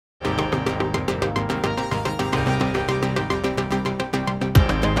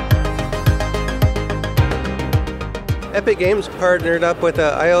Epic Games partnered up with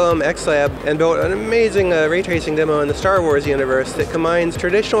ILM X Lab and built an amazing ray tracing demo in the Star Wars universe that combines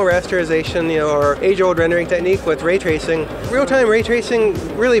traditional rasterization, or age-old rendering technique with ray tracing. Real-time ray tracing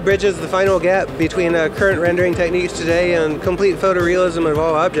really bridges the final gap between current rendering techniques today and complete photorealism of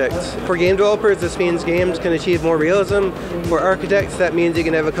all objects. For game developers, this means games can achieve more realism. For architects, that means you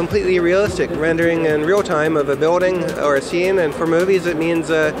can have a completely realistic rendering in real time of a building or a scene, and for movies it means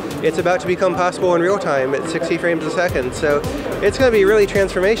it's about to become possible in real time at 60 frames a second. So it's going to be really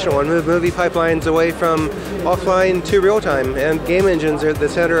transformational and move movie pipelines away from offline to real time, and game engines are at the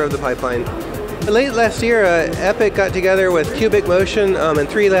center of the pipeline. Late last year, Epic got together with Cubic Motion and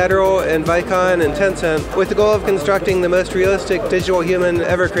 3Lateral and Vicon and Tencent with the goal of constructing the most realistic digital human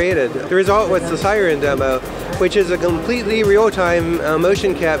ever created. The result was the Siren Demo, which is a completely real-time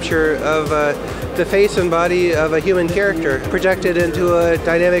motion capture of the face and body of a human character projected into a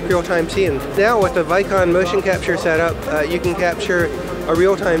dynamic real-time scene. Now with the Vicon motion capture setup, you can capture a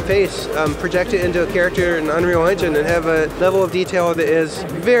real-time face, project it into a character in Unreal Engine, and have a level of detail that is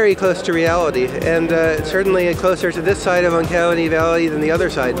very close to reality, and certainly closer to this side of Uncanny Valley than the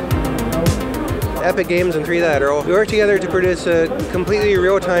other side. Epic Games and 3Lateral, we worked together to produce a completely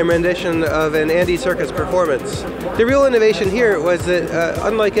real-time rendition of an Andy Serkis performance. The real innovation here was that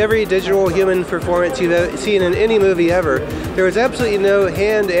unlike every digital human performance you've seen in any movie ever, there was absolutely no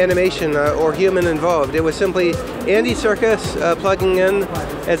hand animation or human involved. It was simply Andy Serkis plugging in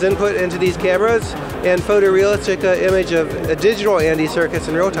as input into these cameras and photorealistic image of a digital Andy Serkis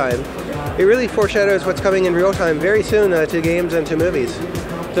in real time. It really foreshadows what's coming in real time very soon to games and to movies.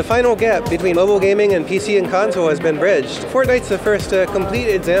 The final gap between mobile gaming and PC and console has been bridged. Fortnite's the first complete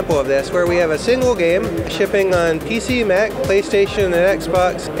example of this, where we have a single game shipping on PC, Mac, PlayStation, and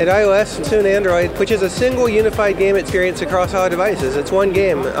Xbox, and iOS, and soon Android, which is a single unified game experience across all devices. It's one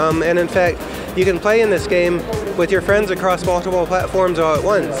game, and in fact, you can play in this game with your friends across multiple platforms all at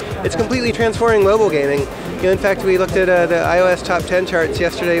once. It's completely transforming mobile gaming. In fact, we looked at the iOS top 10 charts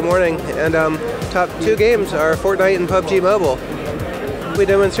yesterday morning, and top 2 games are Fortnite and PUBG Mobile. We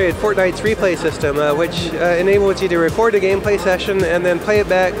demonstrated Fortnite's replay system, which enables you to record a gameplay session and then play it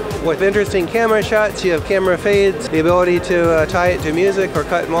back with interesting camera shots. You have camera fades, the ability to tie it to music or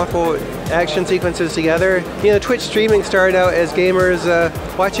cut multiple action sequences together. Twitch streaming started out as gamers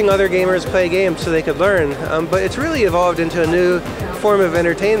watching other gamers play games so they could learn, but it's really evolved into a new form of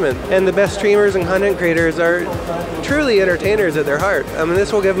entertainment. And the best streamers and content creators are truly entertainers at their heart. And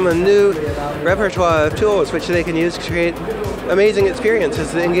this will give them a new repertoire of tools which they can use to create amazing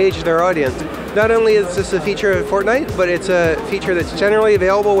experiences that engage their audience. Not only is this a feature of Fortnite, but it's a feature that's generally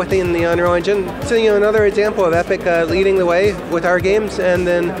available within the Unreal Engine. So another example of Epic leading the way with our games and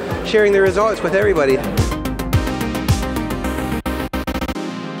then sharing the results with everybody.